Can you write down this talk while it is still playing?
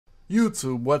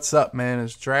YouTube, what's up, man?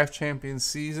 It's Draft Champions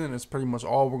season. It's pretty much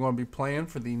all we're going to be playing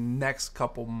for the next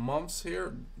couple months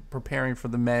here, preparing for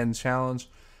the Madden Challenge.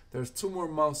 There's 2 more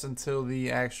months until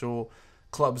the actual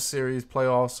club series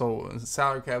playoffs, so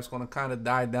salary cap's going to kind of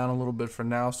die down a little bit for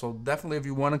now. So definitely, if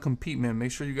you want to compete, man,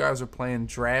 make sure you guys are playing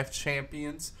Draft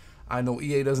Champions. I know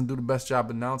EA doesn't do the best job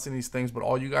announcing these things, but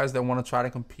all you guys that want to try to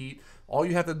compete, all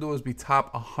you have to do is be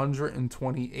top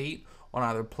 128 on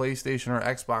either PlayStation or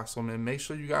Xbox. So, man, make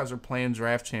sure you guys are playing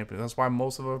Draft Champions. That's why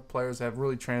most of our players have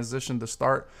really transitioned to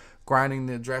start grinding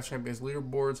the Draft Champions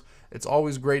leaderboards. It's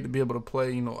always great to be able to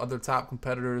play, other top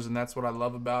competitors, and that's what I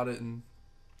love about it. And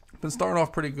been starting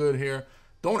off pretty good here.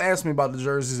 Don't ask me about the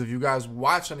jerseys. If you guys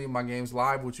watch any of my games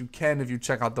live, which you can if you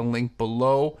check out the link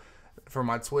below for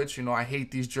my Twitch. I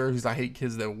hate these jerseys. I hate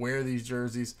kids that wear these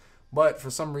jerseys. But for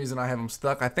some reason, I have them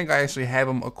stuck. I think I actually have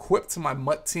them equipped to my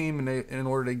MUT team in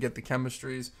order to get the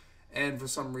chemistries. And for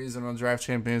some reason, on Draft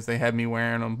Champions, they had me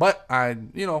wearing them. But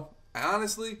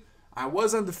honestly, I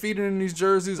was undefeated in these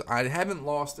jerseys. I haven't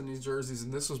lost in these jerseys.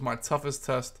 And this was my toughest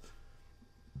test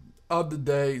of the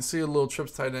day. See a little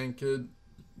trips tight end kid.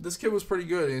 This kid was pretty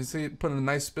good. You see, putting a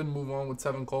nice spin move on with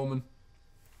Tevin Coleman.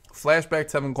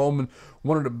 Flashback Tevin Coleman,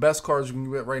 one of the best cards you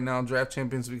can get right now in Draft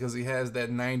Champions because he has that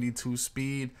 92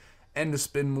 speed and the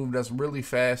spin move that's really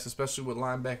fast, especially with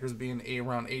linebackers being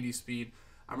around 80 speed.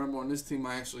 I remember on this team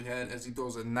I actually had, as he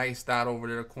throws a nice dot over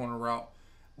there, corner route.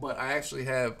 But I actually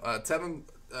have Telvin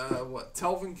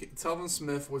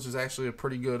Smith, which is actually a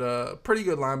pretty good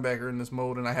linebacker in this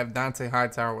mode, and I have Dante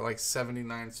Hightower with like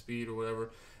 79 speed or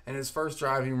whatever. And his first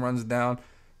drive, he runs down.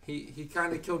 He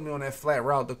kind of killed me on that flat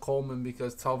route to Coleman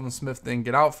because Telvin Smith didn't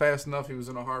get out fast enough. He was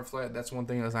in a hard flat. That's one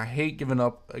thing that I hate giving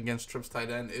up against trips tight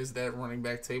end is that running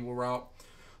back table route.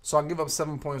 So I'll give up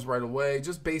 7 points right away.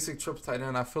 Just basic trips tight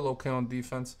end. I feel okay on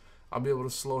defense. I'll be able to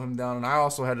slow him down. And I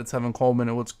also had the Tevin Coleman.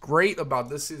 And what's great about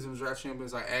this season's Draft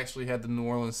Champions, I actually had the New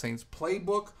Orleans Saints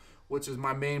playbook, which is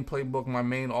my main playbook, my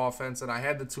main offense. And I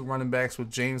had the 2 running backs with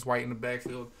James White in the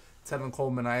backfield. Tevin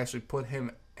Coleman, I actually put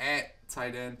him at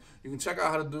tight end. You can check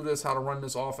out how to do this, how to run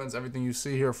this offense. Everything you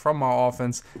see here from my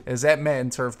offense is at Madden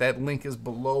Turf. That link is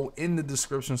below in the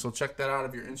description, so check that out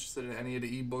if you're interested in any of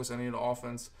the ebooks, any of the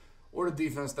offense or the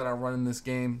defense that I run in this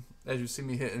game. As you see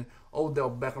me hitting Odell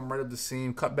Beckham right up the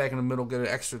seam, cut back in the middle, get an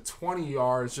extra 20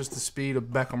 yards, just the speed of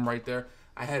Beckham right there.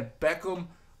 I had Beckham,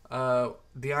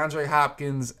 DeAndre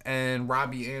Hopkins, and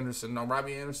Robbie Anderson. Now,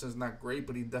 Robbie Anderson is not great,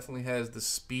 but he definitely has the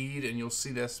speed, and you'll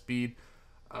see that speed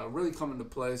really come into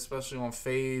play, especially on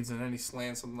fades and any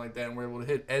slants, something like that. And we're able to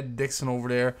hit Ed Dixon over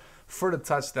there for the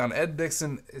touchdown. Ed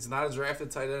Dixon is not a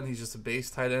drafted tight end. He's just a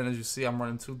base tight end. As you see, I'm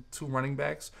running two running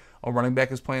backs. A running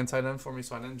back is playing tight end for me,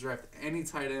 so I didn't draft any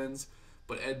tight ends.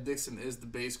 But Ed Dixon is the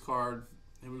base card.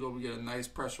 Here we go. We get a nice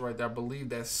pressure right there. I believe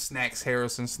that's Snacks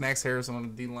Harrison. Snacks Harrison on the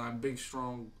D-line. Big,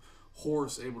 strong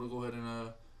horse, able to go ahead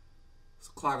and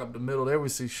clog up the middle. There we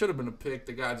see. Should have been a pick.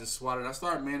 The guy just swatted. I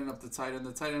started manning up the tight end.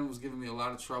 The tight end was giving me a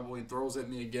lot of trouble. He throws at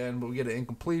me again, but we get an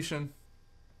incompletion.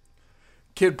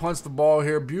 Kid punts the ball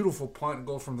here. Beautiful punt.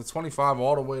 Go from the 25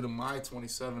 all the way to my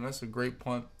 27. That's a great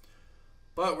punt.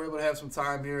 But we're able to have some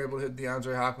time here. Able to hit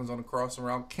DeAndre Hopkins on the crossing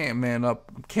route. Can't man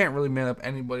up. Can't really man up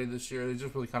anybody this year. They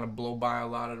just really kind of blow by a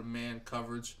lot of the man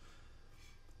coverage.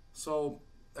 So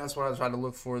that's what I tried to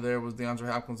look for there was DeAndre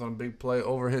Hopkins on a big play.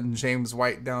 Over hitting James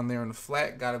White down there in the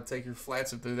flat. Got to take your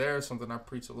flats if they're there. Something I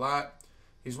preach a lot.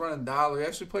 He's running dollar. He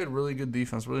actually played really good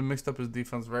defense. Really mixed up his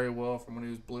defense very well from when he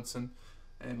was blitzing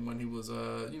and when he was,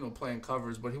 playing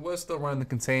covers. But he was still running the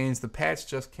contains. The patch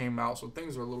just came out, so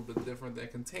things are a little bit different. The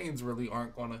contains really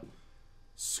aren't going to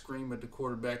scream at the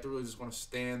quarterback. They're really just going to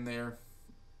stand there.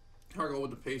 I go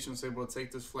with the patience, able to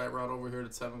take this flat route over here to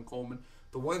Tevin Coleman.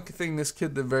 The one thing this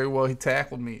kid did very well, he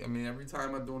tackled me. I mean, every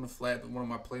time I'm doing a flat, one of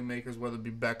my playmakers, whether it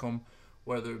be Beckham,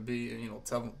 whether it be,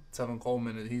 Tevin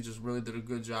Coleman, he just really did a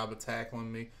good job of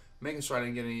tackling me, making sure I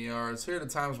didn't get any yards. Here are the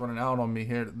times running out on me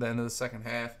here at the end of the second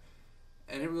half.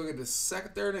 And here we go, get the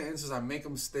third and inches. I make a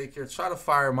mistake here. Try to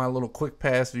fire my little quick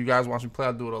pass. If you guys watch me play,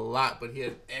 I do it a lot. But he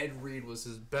had Ed Reed was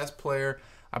his best player.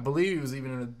 I believe he was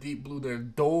even in a deep blue there.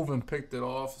 Dove and picked it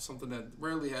off. Something that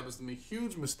rarely happens to me.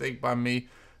 Huge mistake by me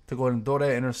to go ahead and throw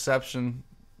that interception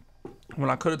when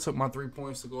I could have took my 3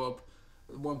 points to go up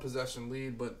 1 possession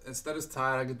lead. But instead it's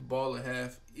tied. I get the ball at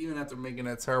half. Even after making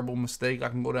that terrible mistake, I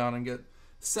can go down and get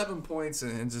 7 points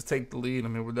and just take the lead. I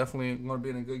mean, we're definitely going to be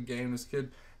in a good game. This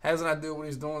kid has an idea what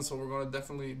he's doing, so we're going to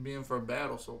definitely be in for a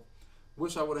battle. So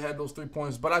wish I would have had those 3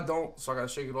 points, but I don't. So I got to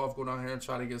shake it off, go down here and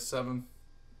try to get 7.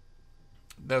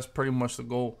 That's pretty much the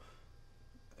goal.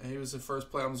 And he was the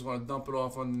first play. I'm just going to dump it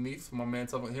off underneath. My man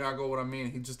telling me, here I go, what I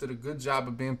mean. He just did a good job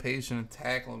of being patient and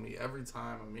tackling me every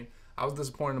time. I mean, I was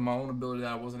disappointed in my own ability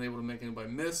that I wasn't able to make anybody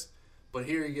miss. But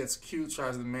here he gets cute,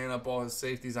 tries to man up all his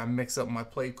safeties. I mix up my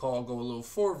play call, go a little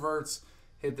four verts,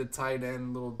 hit the tight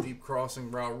end, little deep crossing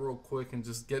route real quick, and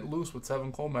just get loose with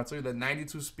Tevin Coleman. I tell you, that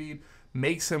 92 speed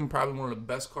makes him probably one of the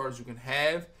best cards you can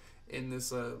have in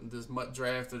this MUT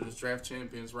draft or this draft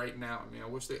champions right now. I mean, I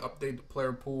wish they update the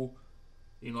player pool.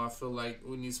 You know, I feel like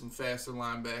we need some faster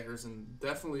linebackers, and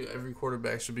definitely every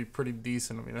quarterback should be pretty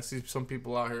decent. I mean, I see some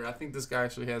people out here. I think this guy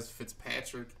actually has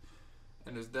Fitzpatrick,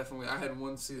 and there's definitely, I had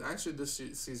one season. Actually, this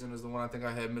season is the one I think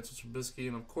I had Mitchell Trubisky,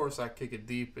 and of course I kick it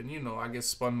deep, and you know, I get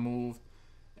spun moved,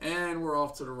 and we're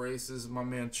off to the races. My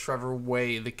man Trevor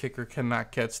Way, the kicker,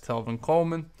 cannot catch Tevin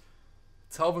Coleman.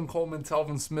 Telvin Coleman,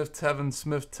 Telvin Smith, Tevin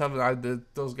Smith, Tevin. I did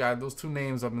those guys. Those two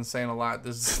names I've been saying a lot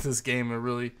this game are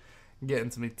really getting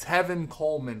to me. Tevin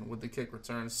Coleman with the kick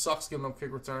return. Sucks giving up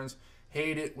kick returns.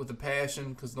 Hate it with a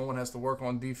passion because no one has to work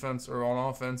on defense or on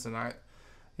offense, and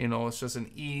it's just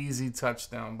an easy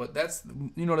touchdown. But that's,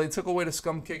 they took away the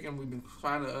scum kick, and we've been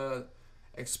trying to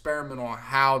experiment on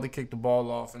how to kick the ball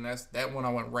off, and that one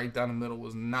I went right down the middle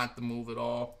was not the move at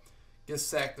all. Gets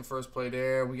sacked the first play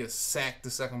there. We get sacked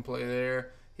the second play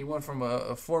there. He went from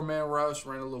a four-man rush,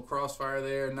 ran a little crossfire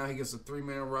there. Now he gets a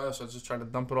three-man rush. I just tried to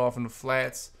dump it off in the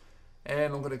flats,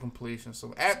 and don't get a completion.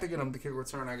 So after getting him the kick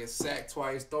return, I get sacked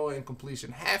twice, throw an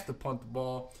incompletion, have to punt the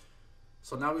ball.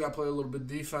 So now we got to play a little bit of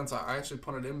defense. I actually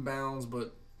punted inbounds,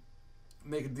 but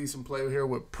make a decent play here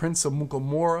with Prince of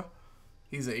Mukamura.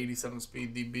 He's an 87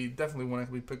 speed DB. Definitely one that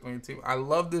can be picked on your team. I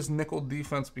love this nickel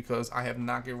defense because I have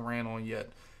not get ran on yet.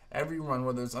 Every run,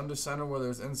 whether it's under center, whether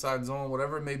it's inside zone,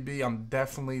 whatever it may be, I'm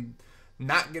definitely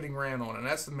not getting ran on. And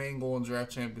that's the main goal in draft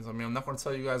champions. I mean, I'm not going to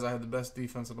tell you guys I have the best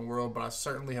defense in the world, but I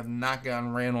certainly have not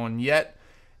gotten ran on yet.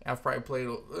 I've probably played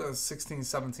 16,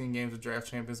 17 games of draft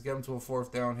champions. Get them to a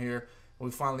fourth down here. And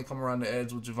we finally come around the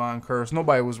edge with Javon Curse.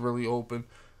 Nobody was really open.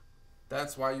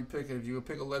 That's why you pick it. If you would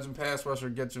pick a legend pass rusher,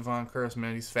 get Javon Curse,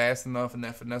 man. He's fast enough, and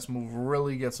that finesse move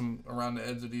really gets him around the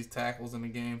edge of these tackles in the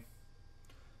game.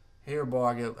 Here, ball,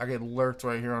 I get lurked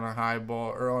right here on a high ball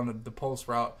or on the post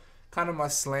route. Kind of my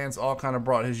slants all kind of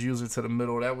brought his user to the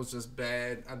middle. That was just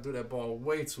bad. I threw that ball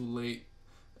way too late.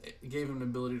 It gave him the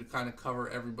ability to kind of cover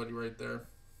everybody right there.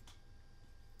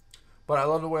 But I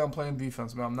love the way I'm playing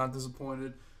defense, man. I'm not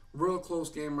disappointed. Real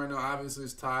close game right now. Obviously,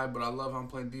 it's tied, but I love how I'm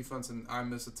playing defense, and I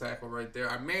missed a tackle right there.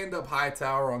 I manned up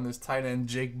Hightower on this tight end,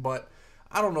 Jake Butt.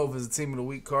 I don't know if it's a team of the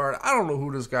week card. I don't know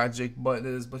who this guy, Jake Butt,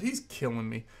 is, but he's killing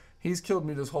me. He's killed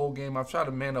me this whole game. I've tried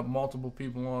to man up multiple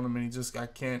people on him, and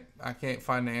I can't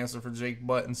find the answer for Jake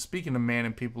Butt. And speaking of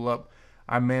manning people up,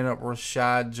 I man up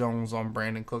Rashad Jones on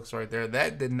Brandon Cooks right there.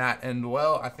 That did not end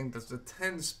well. I think that's a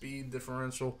 10 speed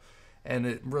differential, and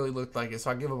it really looked like it.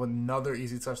 So I give up another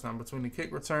easy touchdown between the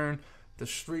kick return, the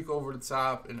streak over the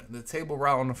top, and the table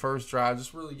route on the first drive.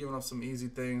 Just really giving up some easy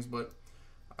things, but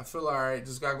I feel all right.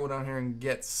 Just got to go down here and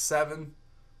get 7.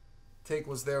 Take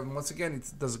was there. And once again,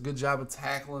 he does a good job of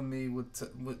tackling me with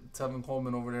Tevin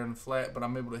Coleman over there in the flat, but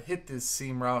I'm able to hit this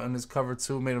seam route and this cover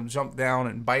too. Made him jump down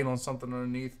and bite on something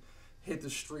underneath. Hit the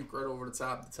streak right over the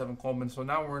top to Tevin Coleman. So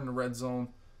now we're in the red zone.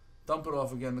 Dump it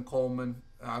off again to Coleman.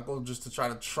 I go just to try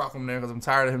to truck him there because I'm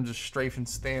tired of him just strafing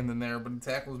standing there, but he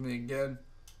tackles me again.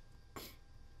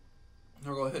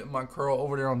 I'm going to hit my curl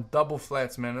over there on double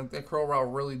flats, man. That curl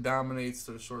route really dominates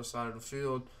to the short side of the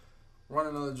field. Run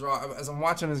another draw. As I'm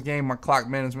watching this game, my clock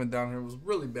management down here was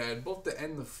really bad. Both the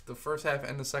end of the first half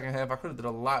and the second half, I could have did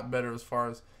a lot better as far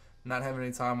as not having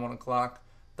any time on the clock.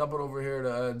 Dump it over here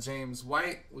to James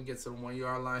White. We get to the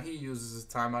 1-yard line. He uses his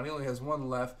timeout. He only has one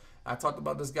left. I talked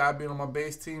about this guy being on my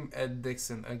base team, Ed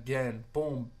Dixon. Again,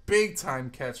 boom, big time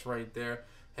catch right there.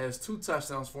 Has 2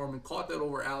 touchdowns for me. Caught that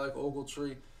over Alec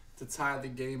Ogletree to tie the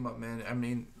game up, man. I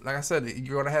mean, like I said,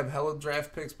 you're going to have hella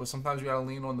draft picks, but sometimes you got to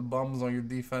lean on the bums on your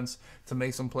defense to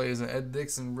make some plays. And Ed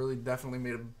Dixon really definitely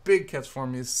made a big catch for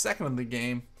me, his second of the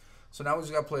game. So now we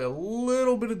just got to play a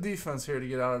little bit of defense here to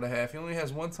get out of the half. He only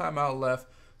has 1 timeout left,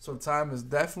 so time is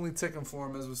definitely ticking for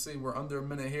him. As we see, we're under a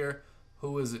minute here.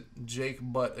 Who is it? Jake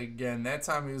Butt again. That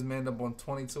time he was manned up on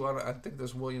 22. I think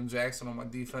there's William Jackson on my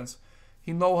defense.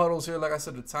 He no huddles here. Like I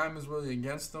said, the time is really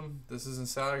against him. This isn't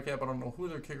salary cap. I don't know who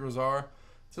their kickers are.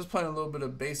 Just playing a little bit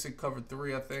of basic cover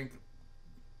 3, I think.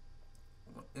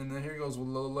 And then here he goes with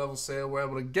low level sail. We're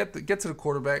able to get to the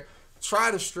quarterback.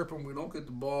 Try to strip him. We don't get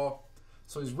the ball.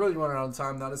 So he's really running out of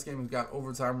time. Now this game has got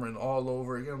overtime written all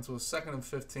over. Get him to a 2nd and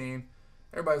 15.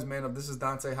 Everybody's manned up. This is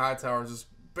Dante Hightower. Just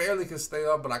barely can stay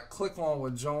up, but I click on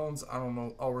with Jones. I don't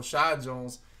know. Oh, Rashad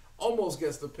Jones. Almost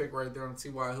gets the pick right there on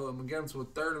T.Y. Hilton. We get him to a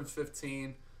 3rd and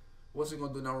 15. What's he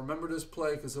going to do? Now, remember this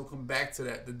play because he'll come back to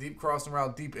that. The deep crossing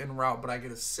route, deep in route, but I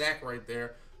get a sack right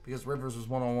there because Rivers was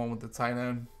one-on-one with the tight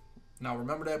end. Now,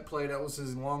 remember that play? That was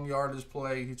his long yardage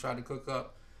play. He tried to cook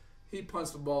up. He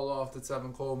punched the ball off to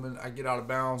Tevin Coleman. I get out of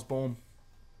bounds. Boom.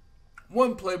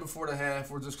 One play before the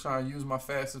half, we're just trying to use my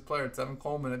fastest player, Tevin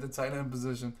Coleman, at the tight end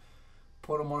position.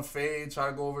 Put him on fade, try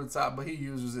to go over the top, but he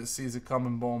uses it, sees it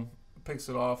coming, boom, picks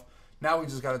it off. Now we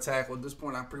just got to tackle. At this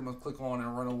point, I pretty much click on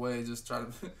and run away, just try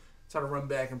to run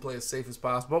back and play as safe as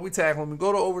possible. But we tackle him. We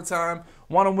go to overtime,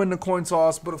 want to win the coin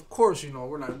toss, but of course, you know,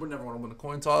 we're never going to win the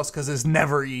coin toss because it's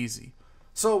never easy.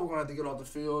 So we're going to have to get off the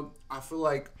field. I feel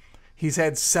like he's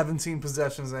had 17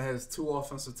 possessions and has 2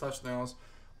 offensive touchdowns,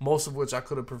 most of which I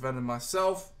could have prevented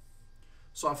myself.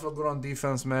 So I feel good on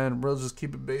defense, man. We'll just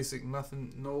keep it basic.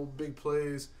 Nothing, no big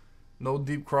plays, no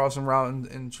deep crossing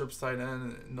route in trips tight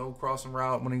end, no crossing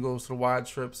route when he goes to the wide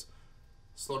trips.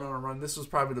 Slow down and run. This was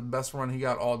probably the best run he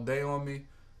got all day on me.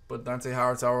 But Dante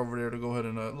Hightower over there to go ahead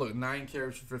and look, 9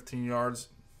 carries for 15 yards.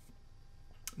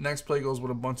 Next play goes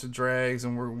with a bunch of drags,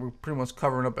 and we're pretty much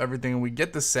covering up everything, and we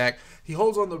get the sack. He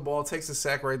holds on to the ball, takes the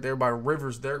sack right there by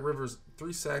Rivers. Derek Rivers,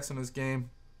 3 sacks in this game.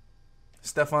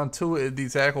 Stephon Tuitt, the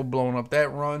tackle, blowing up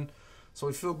that run. So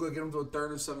we feel good. Get him to a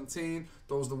 3rd and 17.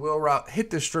 Throws the wheel route. Hit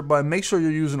this strip button. Make sure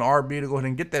you're using RB to go ahead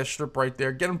and get that strip right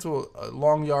there. Get him to a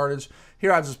long yardage.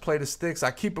 Here I just play the sticks. I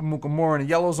keep Amukamara in the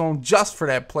yellow zone just for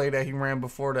that play that he ran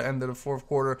before the end of the 4th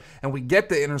quarter. And we get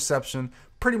the interception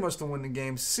pretty much to win the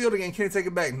game. Seal the game. Can he take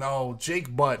it back? No.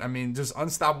 Jake Butt. I mean, just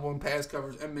unstoppable in pass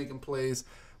coverage and making plays.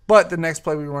 But the next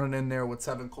play we run it in there with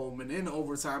Tevin Coleman in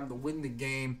overtime to win the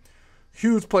game.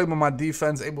 Huge play by my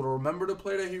defense, able to remember the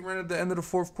play that he ran at the end of the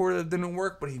 4th quarter that didn't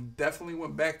work, but he definitely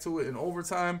went back to it in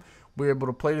overtime. We were able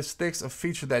to play the sticks, a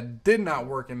feature that did not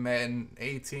work in Madden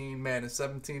 18, Madden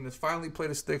 17. Is finally play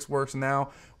the sticks works now,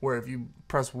 where if you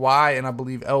press Y and I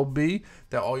believe LB,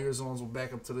 that all your zones will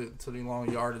back up to the long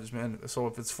yardage, man. So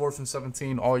if it's 4th and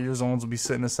 17, all your zones will be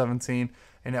sitting at 17,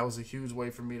 and that was a huge way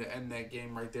for me to end that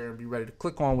game right there and be ready to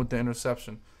click on with the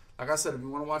interception. Like I said, if you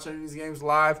want to watch any of these games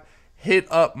live, hit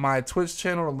up my Twitch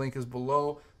channel. The link is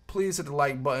below. Please hit the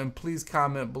like button. Please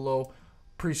comment below.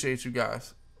 Appreciate you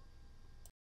guys.